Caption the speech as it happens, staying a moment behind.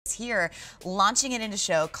here launching it in a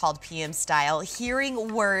show called PM Style,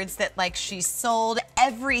 hearing words that like she sold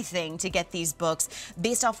everything to get these books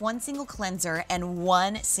based off one single cleanser and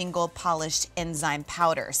one single polished enzyme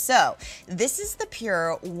powder. So this is the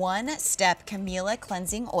pure one-step Camila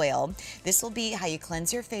cleansing oil. This will be how you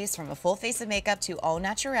cleanse your face from a full face of makeup to au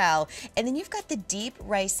naturel. And then you've got the deep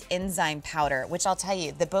rice enzyme powder, which I'll tell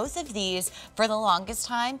you, the both of these for the longest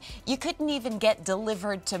time you couldn't even get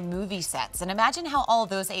delivered to movie sets. And imagine how all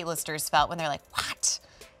those A-listers felt when they're like, what?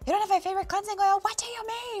 You don't have my favorite cleansing oil? What do you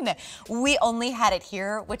mean? We only had it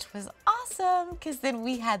here, which was awesome, because then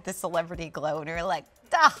we had the celebrity glow, and we were like,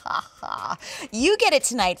 you get it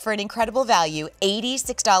tonight for an incredible value,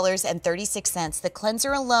 $86.36. The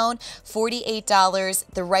cleanser alone, $48.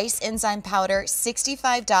 The rice enzyme powder,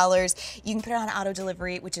 $65. You can put it on auto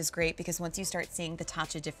delivery, which is great because once you start seeing the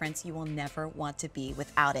TATCHA difference, you will never want to be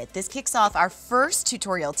without it. This kicks off our first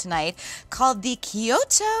tutorial tonight called the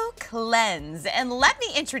Kyoto Cleanse. And let me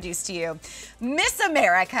introduce to you Miss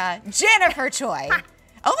America, Jennifer Choi.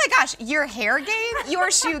 Oh my gosh, your hair game,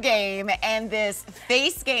 your shoe game, and this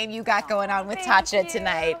face game you got going on with TATCHA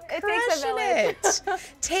tonight. It takes a village.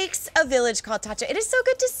 Takes a village called TATCHA. It is so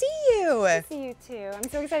good to see you. Good to see you too. I'm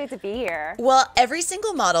so excited to be here. Well, every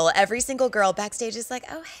single model, every single girl backstage is like,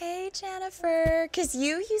 oh, hey, Jennifer, because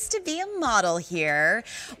you used to be a model here.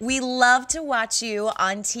 We love to watch you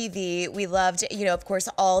on TV. We loved, you know, of course,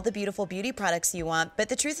 all the beautiful beauty products you want. But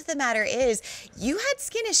the truth of the matter is, you had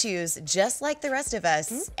skin issues just like the rest of us.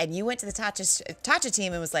 And you went to the TATCHA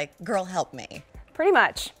team and was like, girl, help me. Pretty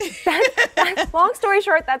much. Long story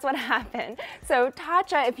short, that's what happened. So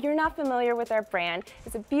TATCHA, if you're not familiar with our brand,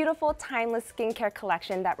 is a beautiful, timeless skincare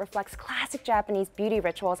collection that reflects classic Japanese beauty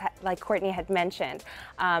rituals like Courtney had mentioned.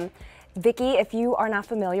 Vicky, if you are not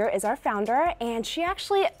familiar, is our founder, and she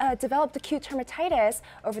actually developed acute dermatitis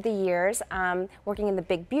over the years, working in the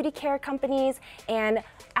big beauty care companies, and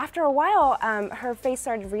after a while, her face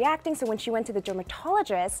started reacting, so when she went to the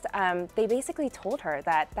dermatologist, they basically told her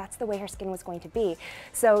that that's the way her skin was going to be.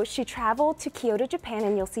 So she traveled to Kyoto, Japan,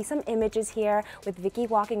 and you'll see some images here with Vicky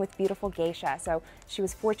walking with beautiful geisha. So she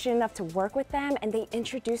was fortunate enough to work with them, and they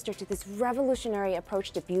introduced her to this revolutionary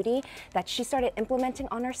approach to beauty that she started implementing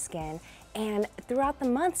on her skin. And throughout the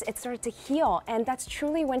months, it started to heal. And that's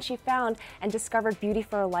truly when she found and discovered beauty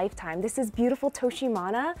for a lifetime. This is beautiful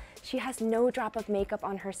Toshimana. She has no drop of makeup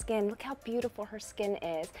on her skin. Look how beautiful her skin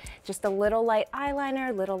is. Just a little light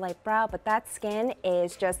eyeliner, little light brow, but that skin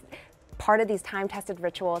is just part of these time-tested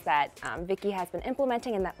rituals that Vicky has been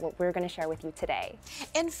implementing, and that what we're going to share with you today.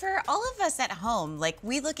 And for all of us at home, like,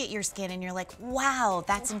 we look at your skin and you're like, wow,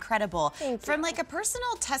 that's incredible. From like a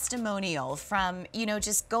personal testimonial, from, you know,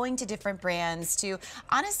 just going to different brands to,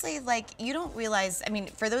 honestly, like, you don't realize, I mean,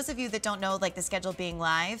 for those of you that don't know, like, the schedule being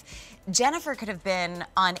live, Jennifer could have been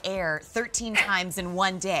on air 13 times in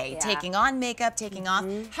one day, taking on makeup, taking off.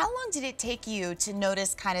 How long did it take you to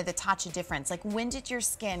notice kind of the TATCHA difference? Like, when did your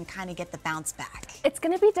skin kind of get the bounce back? It's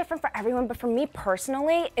going to be different for everyone, but for me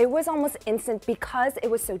personally, it was almost instant because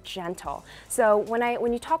it was so gentle. So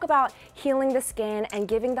when you talk about healing the skin and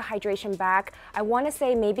giving the hydration back, I want to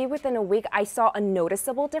say maybe within a week I saw a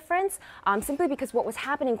noticeable difference, simply because what was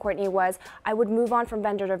happening, Courtney, was I would move on from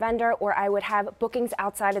vendor to vendor, or I would have bookings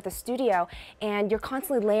outside of the studio, and you're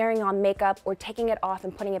constantly layering on makeup or taking it off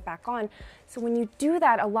and putting it back on. So when you do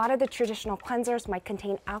that, a lot of the traditional cleansers might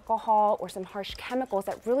contain alcohol or some harsh chemicals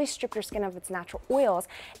that really strip your skin of its natural oils.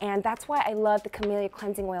 And that's why I love the Camellia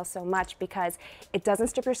cleansing oil so much, because it doesn't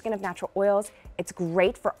strip your skin of natural oils. It's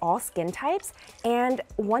great for all skin types. And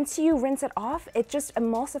once you rinse it off, it just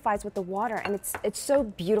emulsifies with the water, and it's so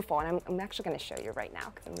beautiful. And I'm actually going to show you right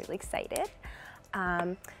now because I'm really excited.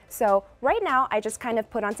 So right now, I just kind of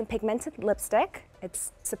put on some pigmented lipstick.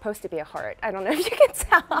 It's supposed to be a heart. I don't know if you can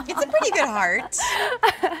tell. It's a pretty good heart.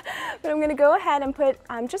 But I'm going to go ahead and put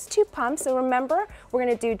just 2 pumps. So remember, we're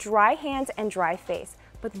going to do dry hands and dry face.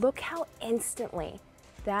 But look how instantly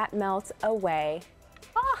that melts away.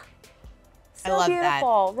 Ah, so I love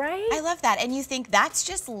beautiful, that. Right? I love that. And you think that's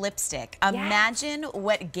just lipstick. Imagine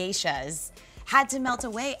what geishas had to melt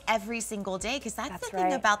away every single day, because that's the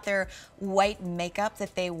thing about their white makeup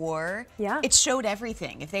that they wore. It showed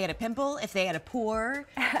everything. If they had a pimple, if they had a pore,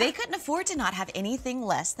 they couldn't afford to not have anything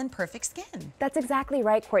less than perfect skin. That's exactly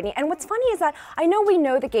right, Courtney. And what's funny is that I know we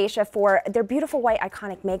know the geisha for their beautiful white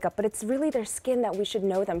iconic makeup, but it's really their skin that we should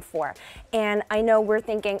know them for. And I know we're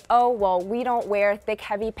thinking, oh, well, we don't wear thick,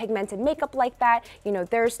 heavy, pigmented makeup like that. You know,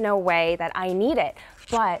 there's no way that I need it.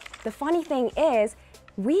 But the funny thing is,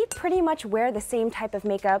 we pretty much wear the same type of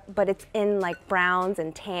makeup, but it's in like browns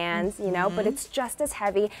and tans, you know, but it's just as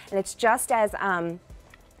heavy and it's just as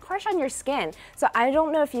harsh on your skin. So I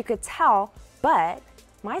don't know if you could tell, but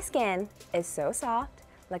my skin is so soft,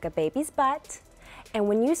 like a baby's butt. And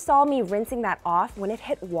when you saw me rinsing that off, when it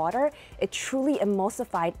hit water, it truly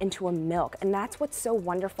emulsified into a milk. And that's what's so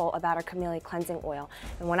wonderful about our Camellia Cleansing Oil.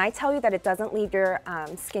 And when I tell you that it doesn't leave your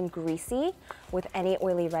skin greasy with any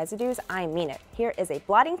oily residues, I mean it. Here is a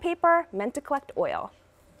blotting paper meant to collect oil.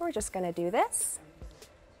 We're just gonna do this.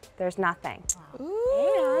 There's nothing.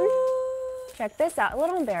 Ooh. And check this out. A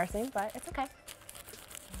little embarrassing, but it's okay.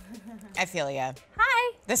 I feel ya.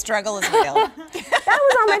 Hi. The struggle is real. That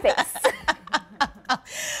was on my face.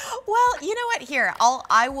 Well, you know what? Here,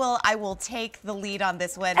 I will take the lead on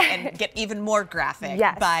this one and get even more graphic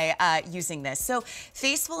by using this. So,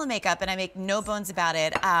 face full of makeup, and I make no bones about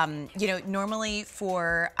it. You know, normally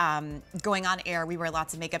for going on air, we wear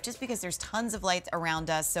lots of makeup just because there's tons of light around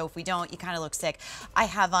us. So if we don't, you kind of look sick. I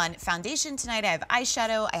have on foundation tonight. I have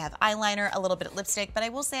eyeshadow. I have eyeliner, a little bit of lipstick. But I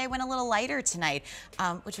will say I went a little lighter tonight,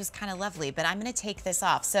 which was kind of lovely. But I'm going to take this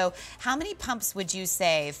off. So, how many pumps would you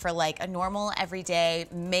say for like a normal everyday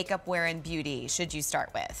makeup wearing beauty should you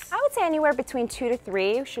start with? I would say anywhere between 2 to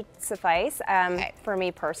 3 should suffice. For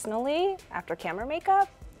me personally, after camera makeup,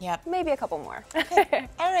 maybe a couple more. Okay.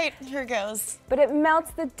 All right, here goes. But it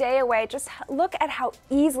melts the day away. Just look at how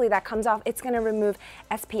easily that comes off. It's going to remove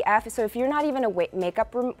SPF. So if you're not even a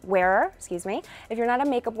makeup wearer, excuse me, if you're not a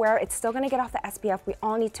makeup wearer, it's still going to get off the SPF. We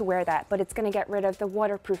all need to wear that, but it's going to get rid of the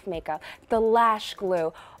waterproof makeup, the lash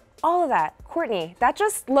glue, all of that. Courtney, that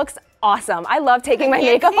just looks awesome. I love taking my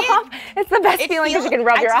makeup off. It's the best feeling because you can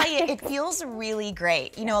rub your eyes. It feels really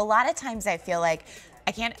great. You know, a lot of times I feel like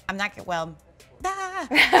I'm not, well,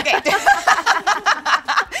 okay.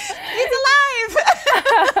 He's alive.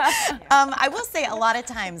 I will say a lot of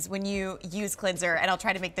times when you use cleanser, and I'll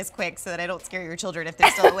try to make this quick so that I don't scare your children if they're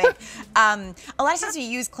still awake. A lot of times when you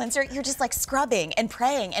use cleanser, you're just like scrubbing and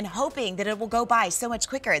praying and hoping that it will go by so much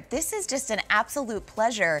quicker. This is just an absolute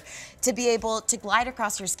pleasure to be able to glide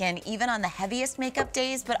across your skin, even on the heaviest makeup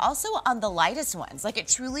days, but also on the lightest ones. Like, it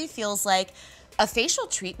truly feels like a facial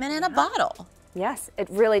treatment in a bottle. Yes, it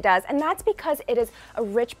really does. And that's because it is a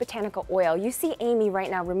rich botanical oil. You see Amy right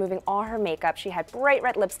now removing all her makeup. She had bright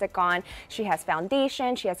red lipstick on. She has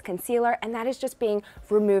foundation. She has concealer. And that is just being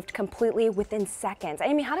removed completely within seconds.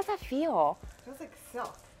 Amy, how does that feel? It feels like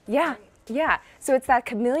silk. Yeah. Yeah, so it's that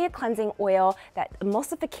Camellia Cleansing Oil, that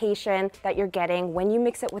emulsification that you're getting when you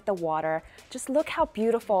mix it with the water. Just look how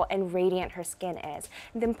beautiful and radiant her skin is.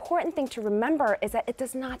 And the important thing to remember is that it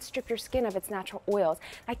does not strip your skin of its natural oils.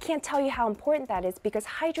 I can't tell you how important that is because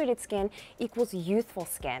hydrated skin equals youthful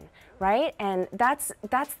skin, right? And that's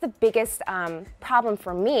the biggest problem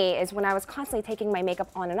for me is when I was constantly taking my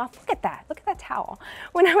makeup on and off. Look at that towel.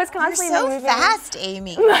 When I was constantly You're so fast,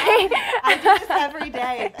 Amy. I do this every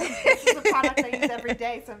day. This is a product I use every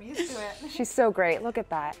day, so I'm used to it. She's so great. Look at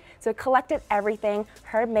that. So it collected everything.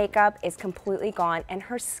 Her makeup is completely gone, and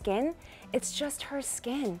her skin, it's just her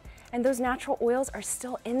skin. And those natural oils are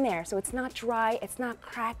still in there, so it's not dry, it's not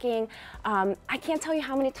cracking. I can't tell you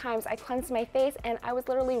how many times I cleansed my face and I was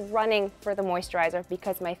literally running for the moisturizer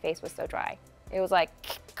because my face was so dry. It was like,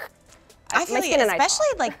 I feel like, especially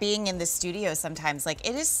like being in the studio sometimes, like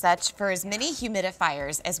it is such, for as many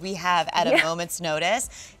humidifiers as we have at a moment's notice,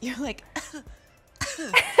 you're like,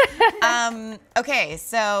 okay,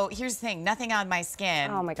 so here's the thing, nothing on my skin.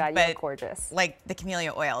 Oh my God, you look gorgeous. Like the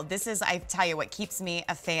Camellia oil. This is, I tell you what keeps me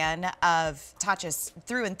a fan of TATCHA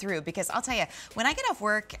through and through, because I'll tell you, when I get off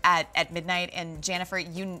work at midnight, and Jennifer,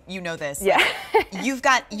 you know this. Yeah.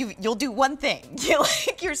 You'll do one thing.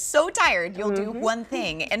 You're so tired, you'll do one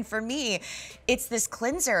thing. And for me, it's this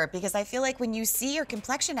cleanser, because I feel like when you see your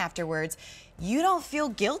complexion afterwards, you don't feel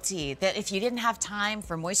guilty that if you didn't have time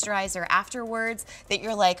for moisturizer afterwards, that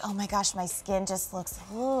you're like, oh my gosh, my skin just looks,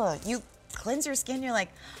 you cleanse your skin, you're like,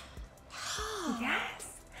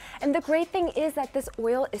 yes. And the great thing is that this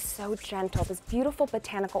oil is so gentle, this beautiful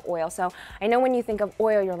botanical oil. So I know when you think of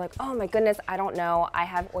oil, you're like, oh my goodness, I don't know, I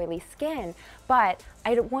have oily skin. But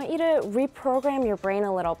I want you to reprogram your brain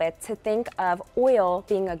a little bit to think of oil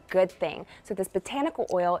being a good thing. So this botanical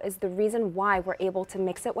oil is the reason why we're able to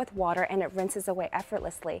mix it with water and it rinses away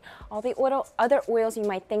effortlessly. All the other oils you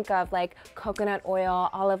might think of, like coconut oil,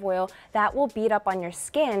 olive oil, that will beat up on your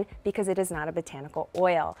skin because it is not a botanical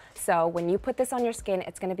oil. So when you put this on your skin,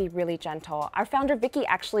 it's going to be really gentle. Our founder, Vicky,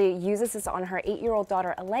 actually uses this on her 8-year-old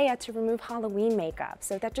daughter, Alea, to remove Halloween makeup.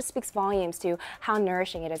 So that just speaks volumes to how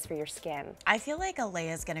nourishing it is for your skin. I feel like a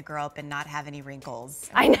Leia's gonna grow up and not have any wrinkles?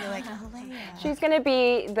 I know. Be like, oh, Leia. She's going to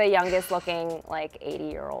be the youngest looking, like,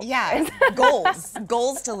 80-year-old. Yeah,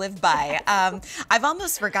 goals to live by. I've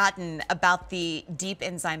almost forgotten about the deep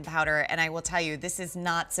enzyme powder, and I will tell you, this is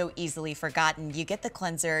not so easily forgotten. You get the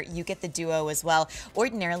cleanser, you get the duo as well.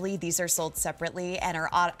 Ordinarily, these are sold separately and are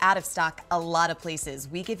out of stock a lot of places.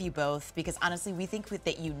 We give you both because honestly, we think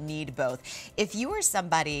that you need both. If you are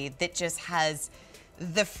somebody that just has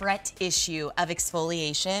the fret issue of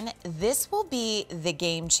exfoliation, this will be the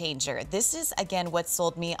game changer. This is, again, what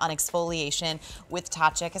sold me on exfoliation with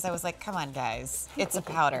TATCHA, because I was like, come on, guys, it's a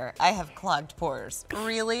powder. I have clogged pores.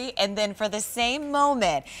 Really? And then for the same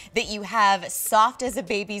moment that you have soft as a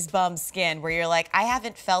baby's bum skin, where you're like, I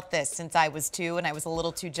haven't felt this since I was 2 and I was a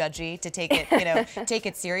little too judgy to take it, you know, take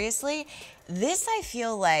it seriously. This, I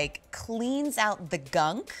feel like, cleans out the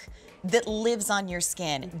gunk that lives on your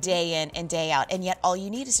skin day in and day out, and yet all you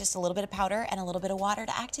need is just a little bit of powder and a little bit of water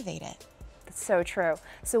to activate it. That's so true.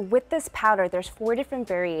 So with this powder, there's 4 different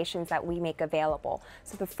variations that we make available.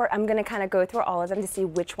 So I'm going to kind of go through all of them to see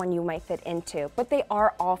which one you might fit into, but they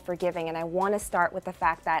are all forgiving, and I want to start with the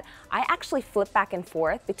fact that I actually flip back and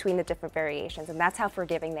forth between the different variations, and that's how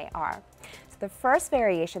forgiving they are. The first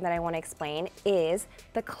variation that I want to explain is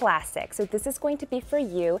the classic. So this is going to be for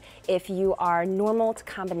you if you are normal to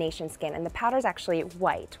combination skin, and the powder is actually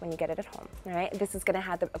white when you get it at home. All right, this is going to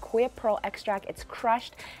have the Aquia pearl extract. It's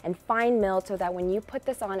crushed and fine milled so that when you put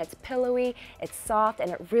this on, it's pillowy, it's soft,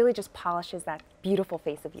 and it really just polishes that beautiful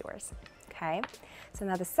face of yours. Okay. So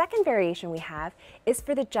now the second variation we have is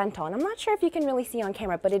for the gentle, and I'm not sure if you can really see on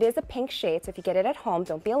camera, but it is a pink shade, so if you get it at home,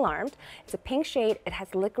 don't be alarmed. It's a pink shade, it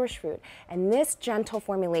has licorice root, and this gentle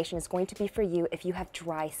formulation is going to be for you if you have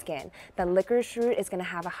dry skin. The licorice root is going to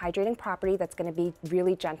have a hydrating property that's going to be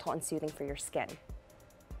really gentle and soothing for your skin.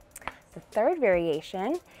 The third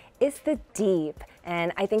variation is the deep,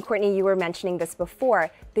 and I think, Courtney, you were mentioning this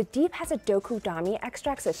before. The deep has a dokudami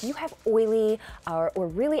extract, so if you have oily or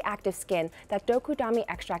really active skin, that dokudami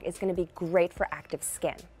extract is going to be great for active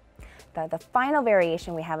skin. The final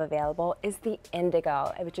variation we have available is the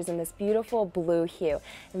indigo, which is in this beautiful blue hue.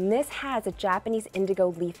 And this has a Japanese indigo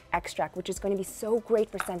leaf extract, which is going to be so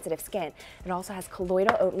great for sensitive skin. It also has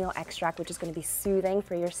colloidal oatmeal extract, which is going to be soothing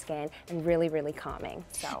for your skin and really, really calming.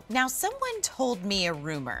 So now, someone told me a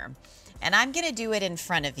rumor, and I'm gonna do it in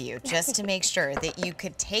front of you just to make sure that you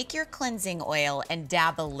could take your cleansing oil and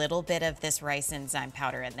dab a little bit of this rice enzyme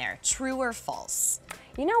powder in there. True or false?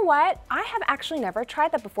 You know what? I have actually never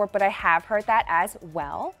tried that before, but I have heard that as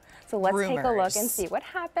well. So let's take a look and see what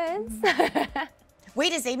happens.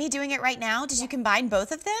 Wait, is Amy doing it right now? Did you combine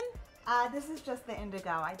both of them? This is just the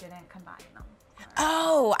indigo. I didn't combine them.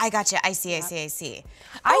 Oh, I gotcha. I see, I see, I see.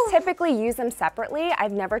 I typically use them separately.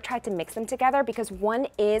 I've never tried to mix them together because one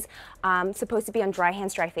is supposed to be on dry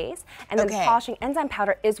hands, dry face, and then the polishing enzyme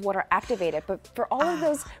powder is water activated. But for all of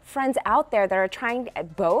those friends out there that are trying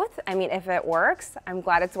both, I mean, if it works, I'm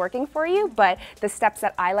glad it's working for you. But the steps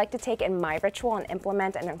that I like to take in my ritual and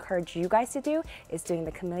implement and encourage you guys to do is doing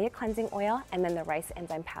the camellia cleansing oil and then the rice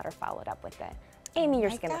enzyme powder followed up with it. Amy,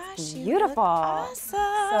 your skin looks beautiful. Awesome.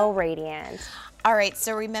 So radiant. All right,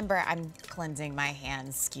 so remember, I'm cleansing my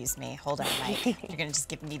hands. Excuse me. Hold on, Mike. You're gonna just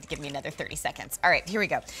give me another 30 seconds. All right, here we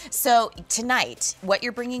go. So tonight, what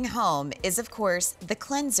you're bringing home is, of course, the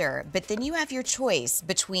cleanser, but then you have your choice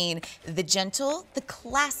between the gentle, the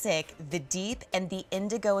classic, the deep, and the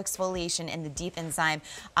indigo exfoliation and the deep enzyme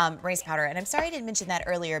rice powder. And I'm sorry I didn't mention that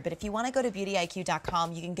earlier, but if you want to go to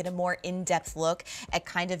beautyiq.com, you can get a more in-depth look at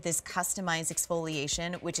kind of this customized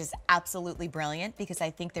exfoliation, which is absolutely brilliant because I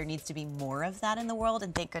think there needs to be more of that in the world,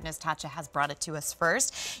 and thank goodness TATCHA has brought it to us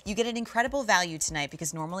first. You get an incredible value tonight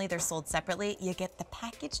because normally they're sold separately. You get the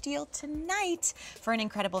package deal tonight for an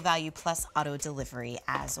incredible value plus auto delivery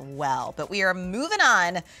as well. But we are moving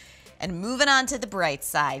on to the bright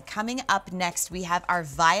side. Coming up next, we have our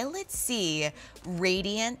Violet Sea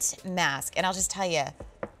Radiant Mask, and I'll just tell you,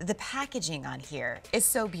 the packaging on here is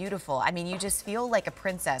so beautiful. I mean, you just feel like a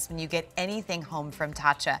princess when you get anything home from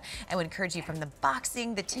TATCHA. I would encourage you, from the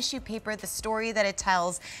boxing, the tissue paper, the story that it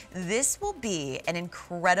tells, this will be an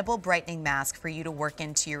incredible brightening mask for you to work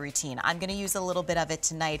into your routine. I'm gonna use a little bit of it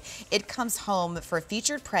tonight. It comes home for a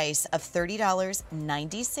featured price of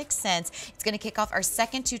 $30.96. It's gonna kick off our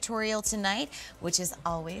second tutorial tonight, which is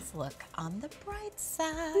always look on the bright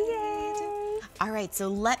side. Yay! All right, so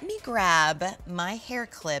let me grab my hair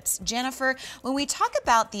clips. Jennifer, when we talk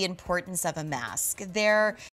about the importance of a mask, there